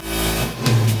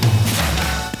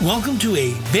Welcome to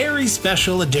a very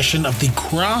special edition of the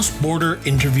Cross Border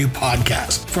Interview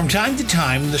Podcast. From time to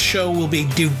time, the show will be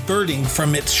diverting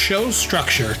from its show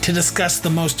structure to discuss the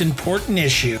most important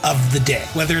issue of the day,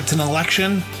 whether it's an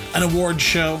election, an award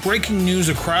show, breaking news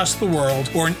across the world,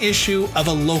 or an issue of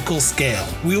a local scale.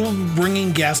 We will be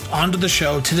bringing guests onto the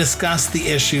show to discuss the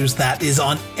issues that is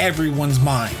on everyone's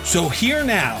mind. So here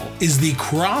now is the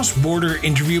Cross Border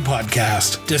Interview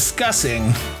Podcast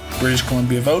discussing British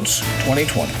Columbia votes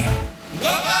 2020.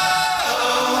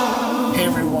 Hey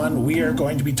everyone, we are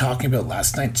going to be talking about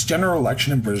last night's general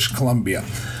election in British Columbia.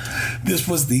 This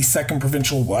was the second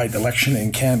provincial-wide election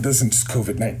in Canada since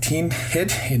COVID-19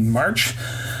 hit in March.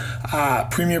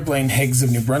 Premier Blaine Higgs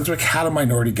of New Brunswick had a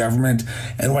minority government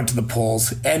and went to the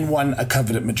polls and won a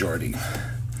coveted majority.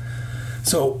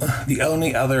 So the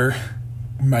only other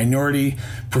minority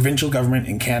provincial government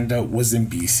in Canada was in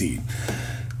BC.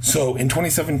 So in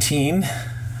 2017,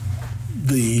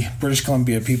 the British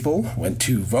Columbia people went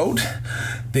to vote.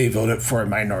 They voted for a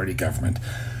minority government.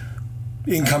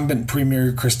 Incumbent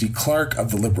Premier Christy Clark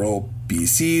of the Liberal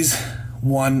BCs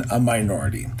won a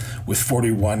minority with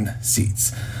 41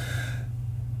 seats.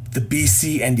 The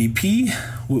BC NDP,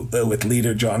 with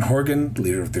leader John Horgan,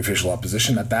 leader of the official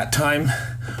opposition at that time,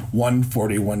 won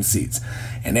 41 seats.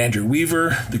 And Andrew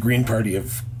Weaver, the Green Party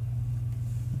of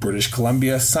British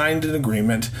Columbia, signed an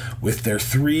agreement with their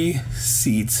 3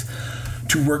 seats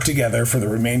to work together for the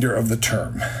remainder of the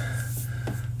term.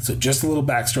 So just a little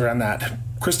backstory on that.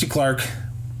 Christy Clark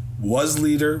was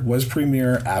leader, was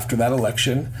premier after that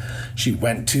election. She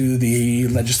went to the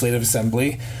Legislative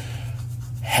Assembly,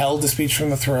 held a speech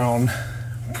from the throne.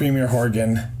 Premier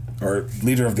Horgan, or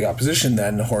leader of the opposition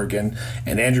then, Horgan,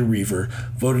 and Andrew Weaver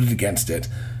voted against it.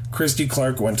 Christy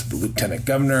Clark went to the lieutenant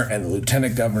governor, and the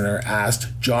lieutenant governor asked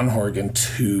John Horgan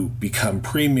to become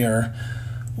premier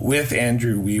with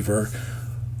Andrew Weaver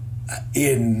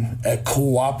in a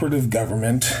cooperative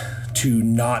government to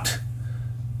not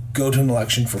go to an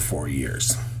election for 4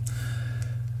 years.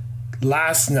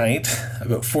 Last night,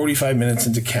 about 45 minutes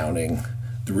into counting,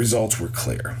 the results were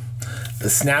clear. The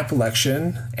snap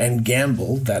election and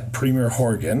gamble that Premier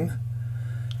Horgan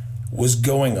was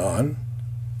going on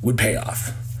would pay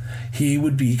off. He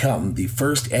would become the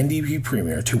first NDP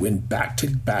premier to win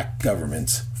back-to-back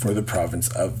governments for the province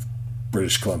of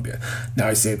British Columbia. Now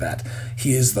I say that.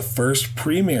 He is the first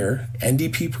premier,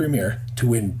 NDP premier, to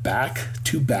win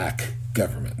back-to-back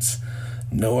governments.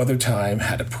 No other time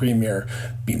had a premier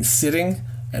been sitting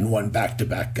and won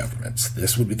back-to-back governments.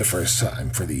 This would be the first time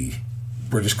for the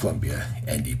British Columbia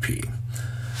NDP.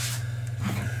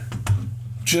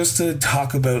 Just to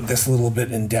talk about this a little bit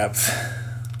in depth,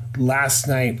 last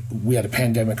night, we had a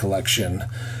pandemic election.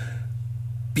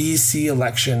 BC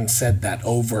election said that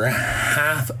over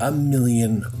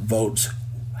 500,000 votes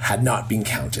had not been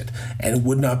counted and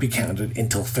would not be counted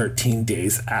until 13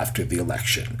 days after the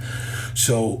election.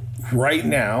 So right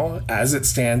now, as it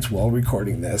stands while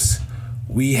recording this,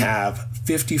 we have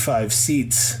 55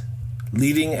 seats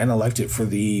leading and elected for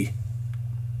the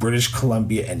British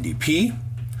Columbia NDP.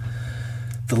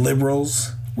 The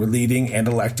Liberals were leading and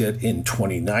elected in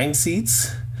 29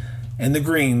 seats, and the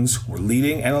Greens were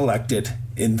leading and elected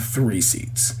in 3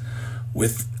 seats.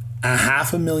 With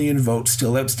 500,000 votes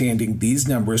still outstanding, these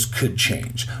numbers could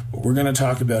change, but we're going to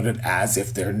talk about it as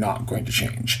if they're not going to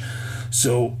change.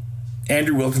 So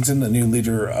Andrew Wilkinson, the new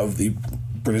leader of the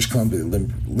British Columbia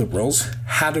Liberals,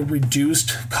 now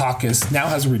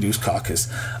has a reduced caucus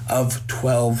of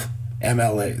 12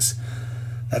 MLAs.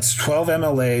 That's 12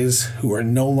 MLAs who are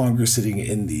no longer sitting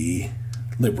in the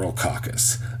Liberal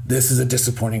caucus. This is a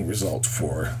disappointing result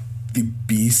for the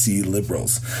BC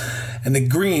Liberals. And the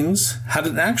Greens had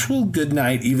an actual good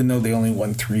night, even though they only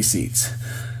won 3 seats.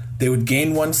 They would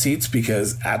gain 1 seat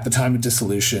because at the time of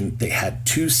dissolution, they had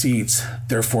 2 seats.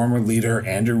 Their former leader,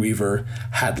 Andrew Weaver,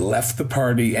 had left the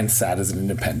party and sat as an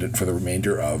independent for the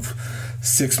remainder of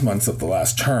 6 months of the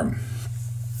last term.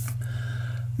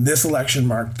 This election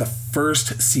marked the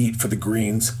first seat for the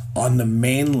Greens on the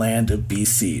mainland of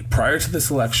BC. Prior to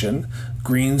this election,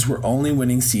 Greens were only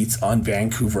winning seats on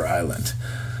Vancouver Island.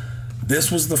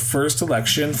 This was the first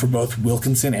election for both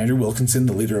Andrew Wilkinson,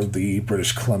 the leader of the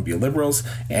British Columbia Liberals,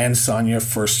 and Sonia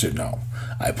Furstenau.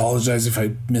 I apologize if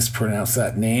I mispronounced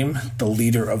that name, the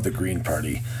leader of the Green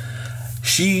Party.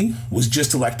 She was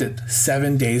just elected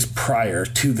 7 days prior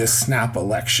to this snap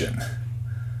election.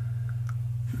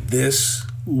 This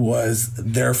was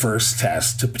their first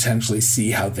test to potentially see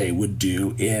how they would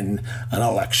do in an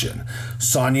election.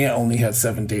 Sonia only had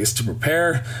 7 days to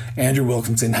prepare. Andrew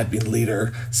Wilkinson had been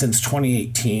leader since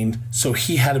 2018, so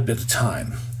he had a bit of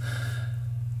time.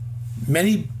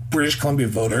 Many British Columbia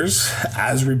voters,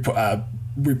 as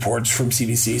reports from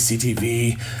CBC,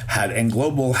 CTV, and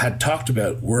Global had talked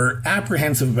about, were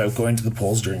apprehensive about going to the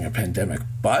polls during a pandemic.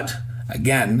 But,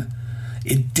 again,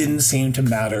 it didn't seem to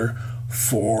matter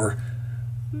for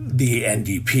the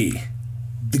NDP.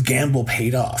 The gamble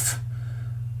paid off.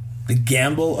 The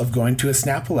gamble of going to a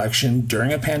snap election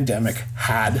during a pandemic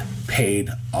had paid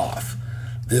off.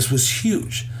 This was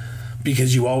huge,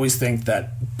 because you always think that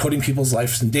putting people's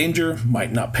lives in danger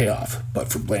might not pay off. But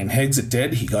for Blaine Higgs, it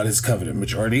did. He got his coveted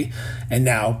majority. And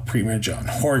now Premier John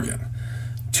Horgan.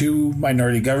 2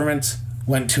 minority governments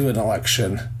went to an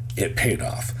election. It paid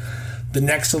off. The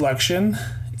next election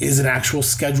is an actual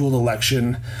scheduled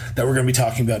election that we're going to be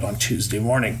talking about on Tuesday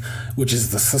morning, which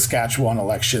is the Saskatchewan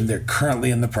election. They're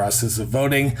currently in the process of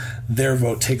voting. Their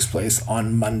vote takes place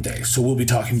on Monday. So we'll be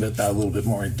talking about that a little bit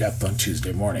more in depth on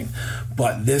Tuesday morning.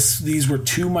 But these were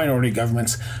 2 minority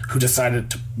governments who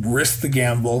decided to risk the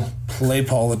gamble, play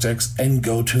politics, and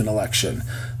go to an election.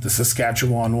 The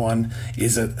Saskatchewan one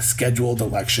is a scheduled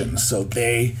election, so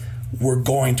they were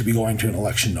going to be going to an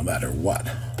election no matter what.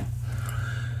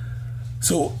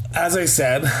 So, as I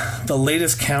said, the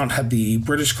latest count had the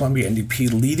British Columbia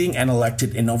NDP leading and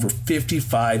elected in over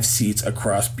 55 seats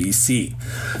across BC.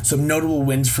 Some notable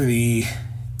wins for the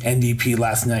NDP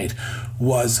last night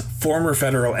was former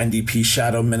federal NDP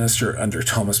shadow minister under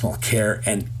Thomas Mulcair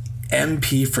and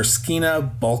MP for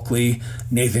Skeena Bulkley,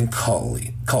 Nathan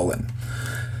Cullen.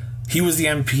 He was the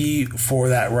MP for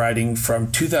that riding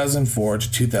from 2004 to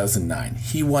 2009.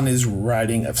 He won his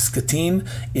riding of Skatine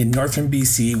in northern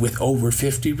BC with over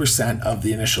 50% of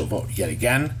the initial vote. Yet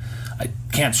again, I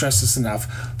can't stress this enough,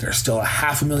 there are still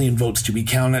 500,000 votes to be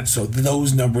counted, so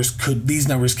these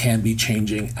numbers can be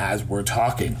changing as we're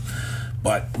talking.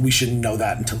 But we shouldn't know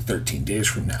that until 13 days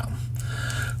from now.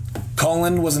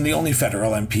 Cullen wasn't the only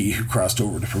federal MP who crossed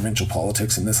over to provincial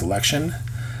politics in this election.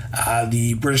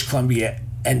 The British Columbia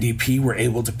NDP were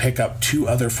able to pick up 2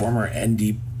 other former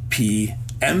NDP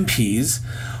MPs.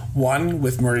 One,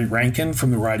 with Murray Rankin from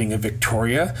the riding of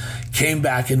Victoria, came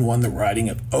back and won the riding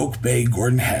of Oak Bay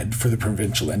Gordon Head for the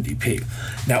provincial NDP.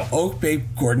 Now, Oak Bay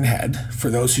Gordon Head, for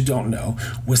those who don't know,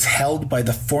 was held by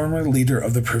the former leader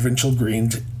of the provincial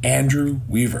Greens, Andrew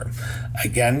Weaver.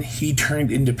 Again, he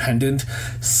turned independent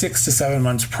 6 to 7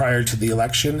 months prior to the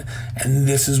election, and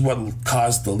this is what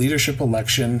caused the leadership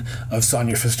election of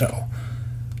Sonia Fistol.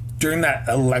 During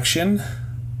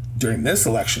this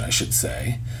election, I should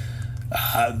say,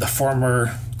 the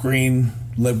former Green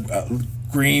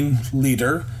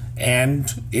leader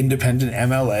and independent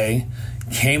MLA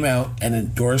came out and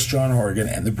endorsed John Horgan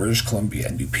and the British Columbia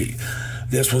NDP.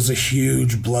 This was a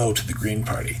huge blow to the Green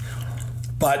Party.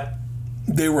 But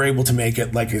they were able to make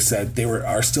it, like I said,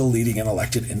 are still leading and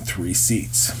elected in 3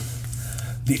 seats.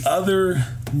 The other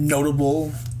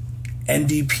notable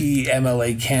NDP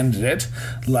MLA candidate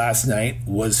last night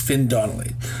was Finn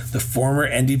Donnelly, the former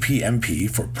NDP MP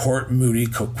for Port Moody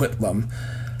Coquitlam,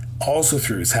 also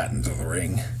threw his hat into the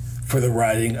ring for the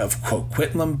riding of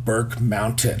Coquitlam Burke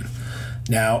Mountain.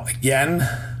 Now, again,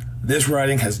 this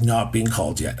riding has not been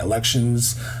called yet.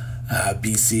 Elections,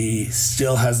 BC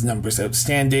still has numbers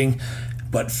outstanding,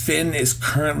 but Finn is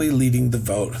currently leading the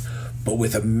vote. But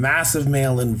with a massive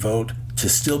mail-in vote to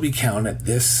still be counted,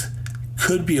 this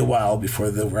could be a while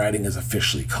before the riding is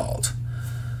officially called.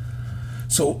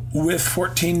 So with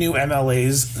 14 new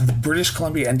MLAs, the British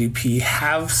Columbia NDP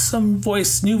have some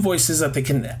new voices that they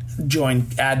can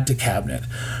add to cabinet.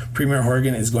 Premier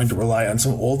Horgan is going to rely on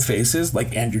some old faces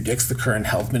like Andrew Dix, the current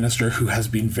health minister, who has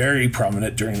been very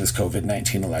prominent during this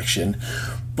COVID-19 election,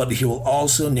 but he will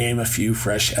also name a few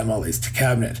fresh MLAs to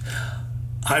cabinet.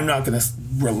 I'm not going to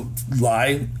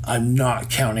lie, I'm not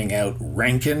counting out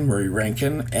Murray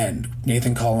Rankin, and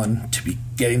Nathan Cullen to be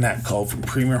getting that call from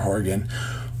Premier Horgan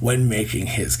when making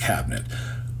his cabinet.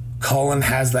 Cullen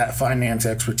has that finance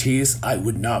expertise. I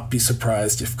would not be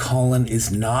surprised if Cullen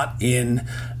is not in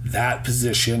that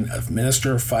position of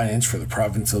Minister of Finance for the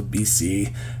province of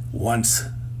BC once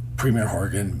Premier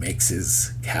Horgan makes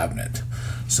his cabinet.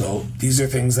 So these are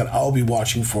things that I'll be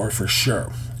watching for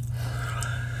sure.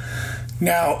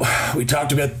 Now, we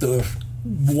talked about the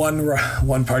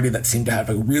one party that seemed to have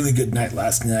a really good night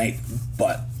last night,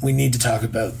 but we need to talk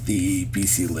about the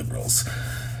BC Liberals.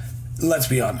 Let's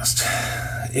be honest,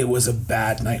 it was a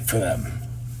bad night for them.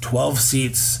 12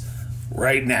 seats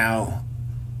right now,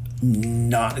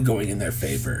 not going in their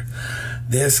favor.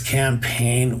 This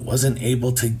campaign wasn't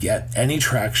able to get any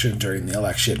traction during the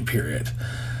election period.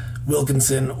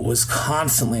 Wilkinson was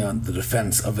constantly on the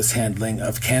defense of his handling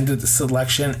of candidate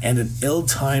selection and an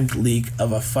ill-timed leak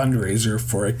of a fundraiser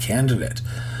for a candidate.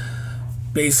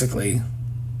 Basically,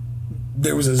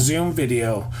 there was a Zoom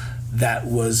video that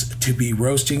was to be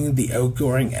roasting the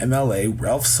outgoing MLA,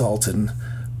 Ralph Salton,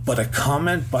 but a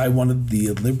comment by one of the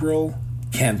Liberal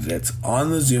candidates on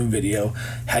the Zoom video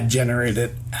had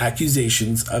generated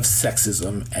accusations of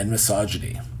sexism and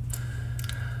misogyny.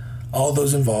 All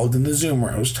those involved in the Zoom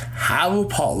roast have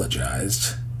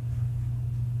apologized,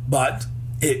 but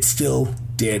it still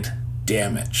did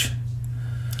damage.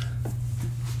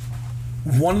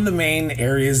 One of the main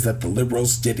areas that the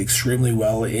Liberals did extremely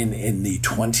well in the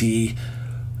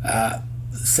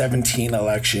 2017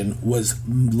 election was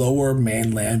Lower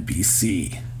Mainland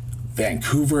BC,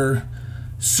 Vancouver,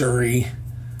 Surrey,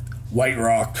 White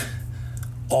Rock,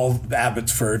 all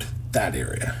Abbotsford, that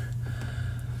area.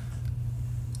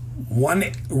 One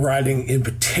riding in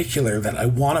particular that I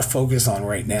want to focus on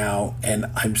right now, and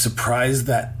I'm surprised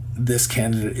that this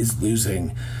candidate is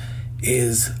losing,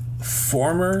 is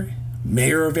former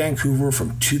Mayor of Vancouver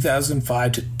from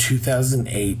 2005 to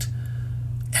 2008,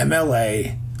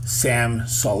 MLA Sam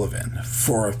Sullivan,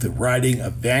 for the riding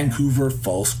of Vancouver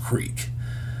False Creek.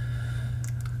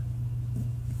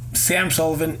 Sam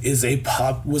Sullivan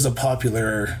was a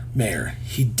popular mayor.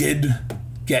 He did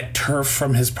get turf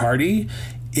from his party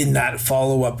in that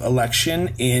follow-up election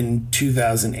in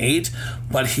 2008,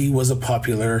 but he was a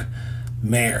popular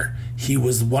mayor. He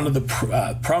was one of the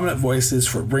prominent voices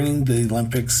for bringing the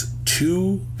Olympics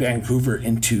to Vancouver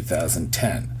in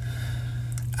 2010.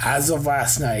 As of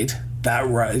last night, that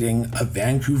riding of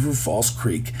Vancouver False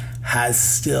Creek has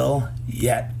still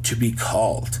yet to be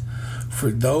called. For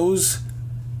those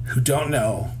who don't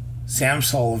know, Sam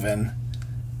Sullivan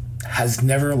has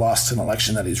never lost an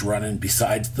election that he's run in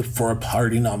besides for a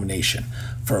party nomination.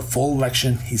 For a full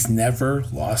election, he's never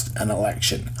lost an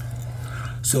election.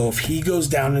 So if he goes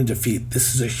down in defeat,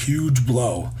 this is a huge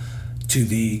blow to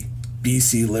the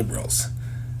BC Liberals.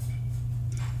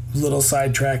 Little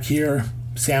sidetrack here,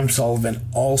 Sam Sullivan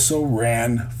also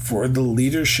ran for the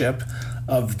leadership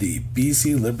of the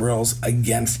BC Liberals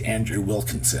against Andrew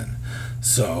Wilkinson.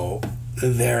 So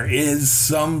there is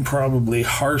some probably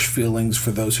harsh feelings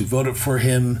for those who voted for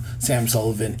him, Sam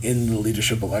Sullivan, in the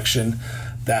leadership election,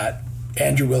 that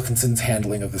Andrew Wilkinson's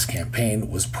handling of this campaign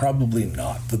was probably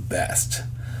not the best.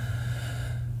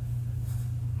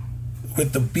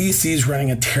 With the BCs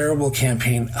running a terrible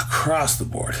campaign across the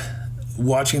board,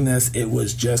 watching this, it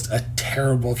was just a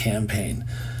terrible campaign.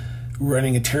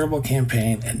 Running a terrible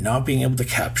campaign and not being able to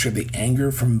capture the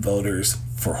anger from voters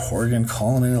for Horgan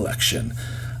calling an election,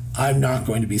 I'm not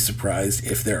going to be surprised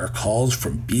if there are calls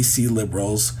from BC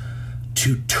Liberals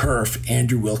to turf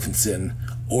Andrew Wilkinson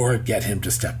or get him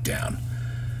to step down.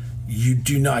 You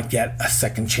do not get a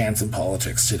second chance in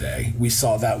politics today. We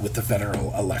saw that with the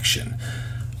federal election.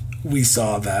 We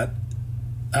saw that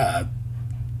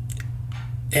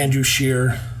Andrew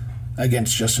Scheer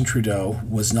against Justin Trudeau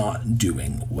was not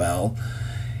doing well.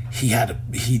 He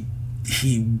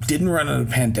didn't run in a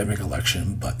pandemic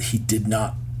election, but he did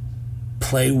not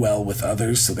play well with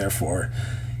others, so therefore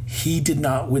he did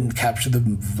not capture the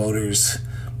voters'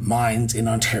 minds in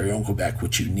Ontario and Quebec,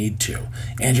 which you need to.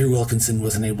 Andrew Wilkinson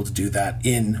wasn't able to do that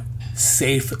in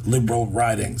safe Liberal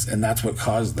ridings, and that's what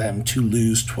caused them to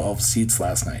lose 12 seats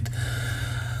last night.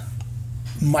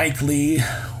 Mike Lee,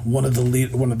 one of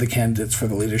the candidates for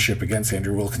the leadership against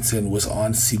Andrew Wilkinson, was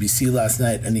on CBC last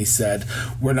night, and he said,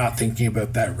 "We're not thinking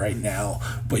about that right now,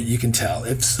 but you can tell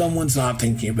if someone's not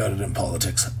thinking about it in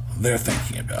politics, they're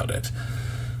thinking about it."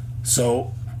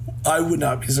 So I would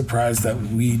not be surprised that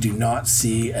we do not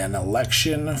see an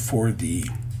election for the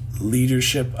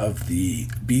leadership of the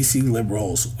BC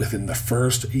Liberals within the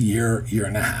first year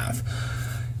and a half.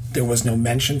 There was no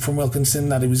mention from Wilkinson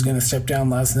that he was going to step down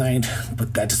last night,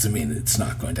 but that doesn't mean it's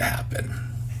not going to happen.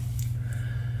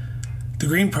 The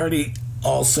Green Party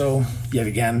also, yet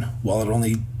again, while it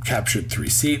only captured 3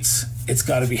 seats, it's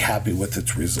got to be happy with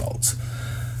its results.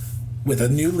 With a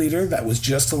new leader that was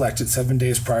just elected 7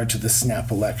 days prior to the snap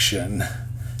election,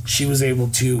 she was able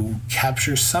to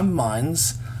capture some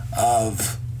minds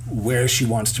of where she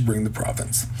wants to bring the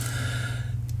province.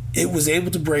 It was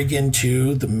able to break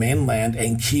into the mainland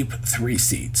and keep 3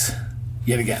 seats.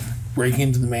 Yet again, breaking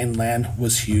into the mainland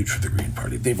was huge for the Green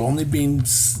Party. They've only been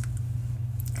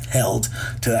held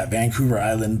to that Vancouver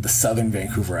Island, the southern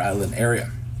Vancouver Island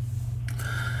area.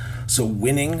 So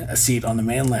winning a seat on the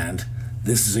mainland,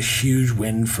 this is a huge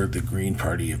win for the Green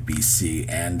Party of BC,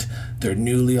 and their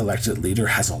newly elected leader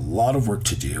has a lot of work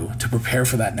to do to prepare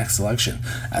for that next election.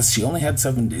 As she only had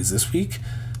 7 days this week,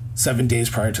 7 days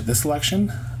prior to this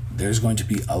election, there's going to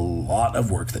be a lot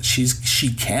of work that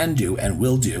she can do and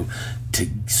will do to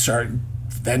start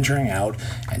venturing out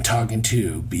and talking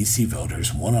to BC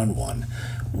voters one-on-one,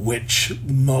 which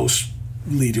most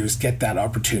leaders get that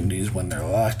opportunities when they're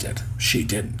elected. She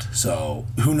didn't. So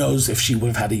who knows if she would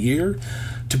have had a year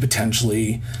to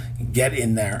potentially get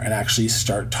in there and actually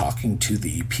start talking to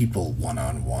the people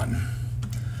one-on-one.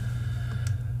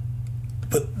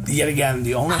 But yet again,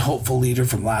 the only hopeful leader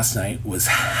from last night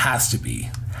has to be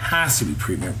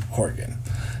Premier Horgan.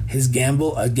 His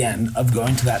gamble, again, of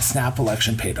going to that snap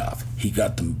election paid off. He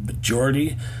got the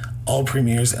majority all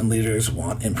premiers and leaders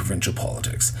want in provincial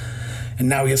politics. And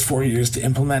now he has 4 years to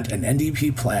implement an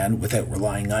NDP plan without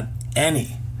relying on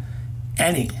any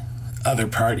other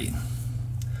party.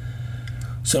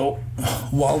 So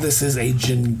while this is a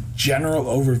general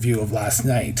overview of last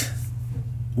night,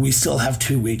 we still have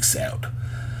 2 weeks out.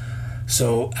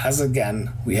 So as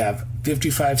again, we have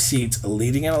 55 seats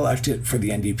leading and elected for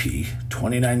the NDP,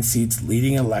 29 seats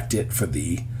leading and elected for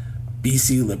the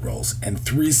BC Liberals, and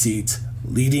 3 seats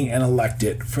leading and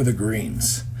elected for the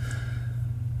Greens.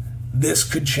 This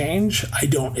could change. I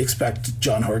don't expect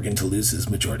John Horgan to lose his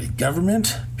majority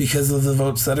government because of the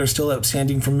votes that are still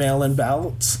outstanding from mail-in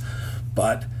ballots,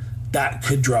 but that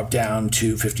could drop down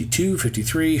to 52,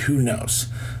 53, who knows?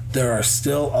 There are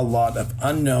still a lot of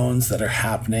unknowns that are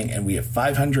happening, and we have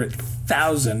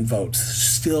 500,000 votes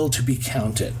still to be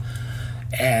counted.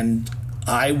 And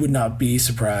I would not be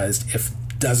surprised if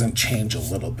it doesn't change a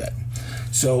little bit.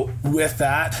 So with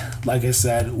that, like I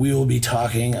said, we will be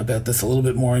talking about this a little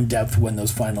bit more in depth when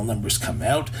those final numbers come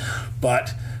out.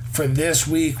 But for this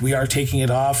week, we are taking it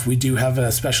off. We do have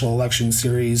a special election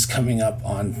series coming up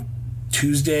on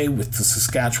Tuesday with the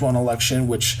Saskatchewan election,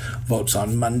 which votes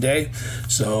on Monday.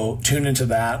 So tune into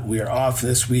that. We are off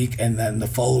this week, and then the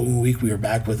following week we are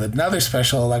back with another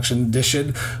special election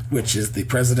edition, which is the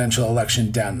presidential election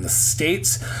down in the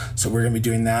States. So we're going to be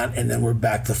doing that, and then we're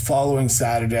back the following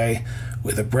Saturday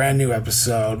with a brand new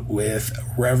episode with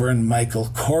Reverend Michael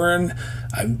Corrin.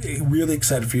 I'm really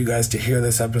excited for you guys to hear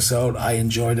this episode. I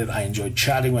enjoyed it. I enjoyed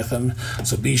chatting with him.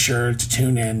 So be sure to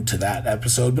tune in to that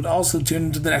episode, but also tune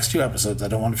into the next 2 episodes. I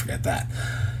don't want to forget that.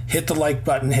 Hit the like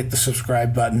button, hit the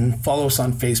subscribe button, follow us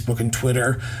on Facebook and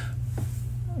Twitter.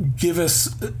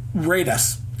 Rate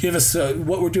us. Give us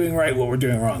what we're doing right, what we're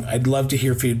doing wrong. I'd love to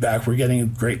hear feedback. We're getting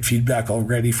great feedback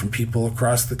already from people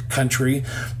across the country,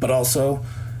 but also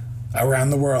around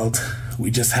the world.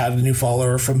 We just had a new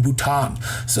follower from Bhutan.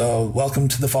 So welcome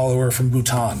to the follower from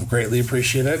Bhutan. Greatly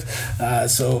appreciate it.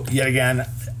 So yet again,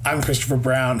 I'm Christopher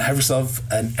Brown. Have yourself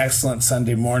an excellent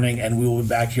Sunday morning, and we will be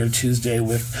back here Tuesday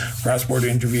with cross-border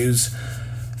interviews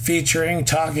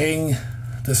talking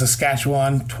the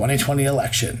Saskatchewan 2020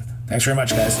 election. Thanks very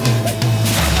much, guys. Bye.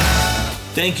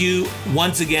 Thank you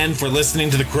once again for listening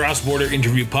to the Cross Border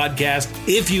Interview Podcast.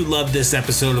 If you love this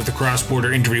episode of the Cross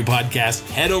Border Interview Podcast,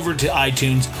 head over to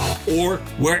iTunes or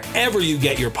wherever you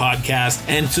get your podcast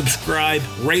and subscribe,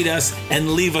 rate us,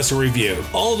 and leave us a review.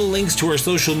 All the links to our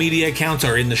social media accounts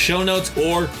are in the show notes,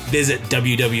 or visit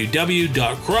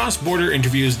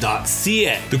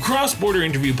www.crossborderinterviews.ca. The Cross Border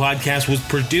Interview Podcast was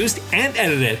produced and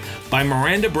edited by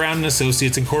Miranda Brown &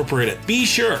 Associates Incorporated. Be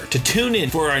sure to tune in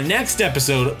for our next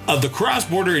episode of the Cross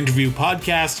Border Interview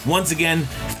Podcast. Once again,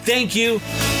 thank you.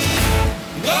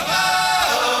 Bye-bye.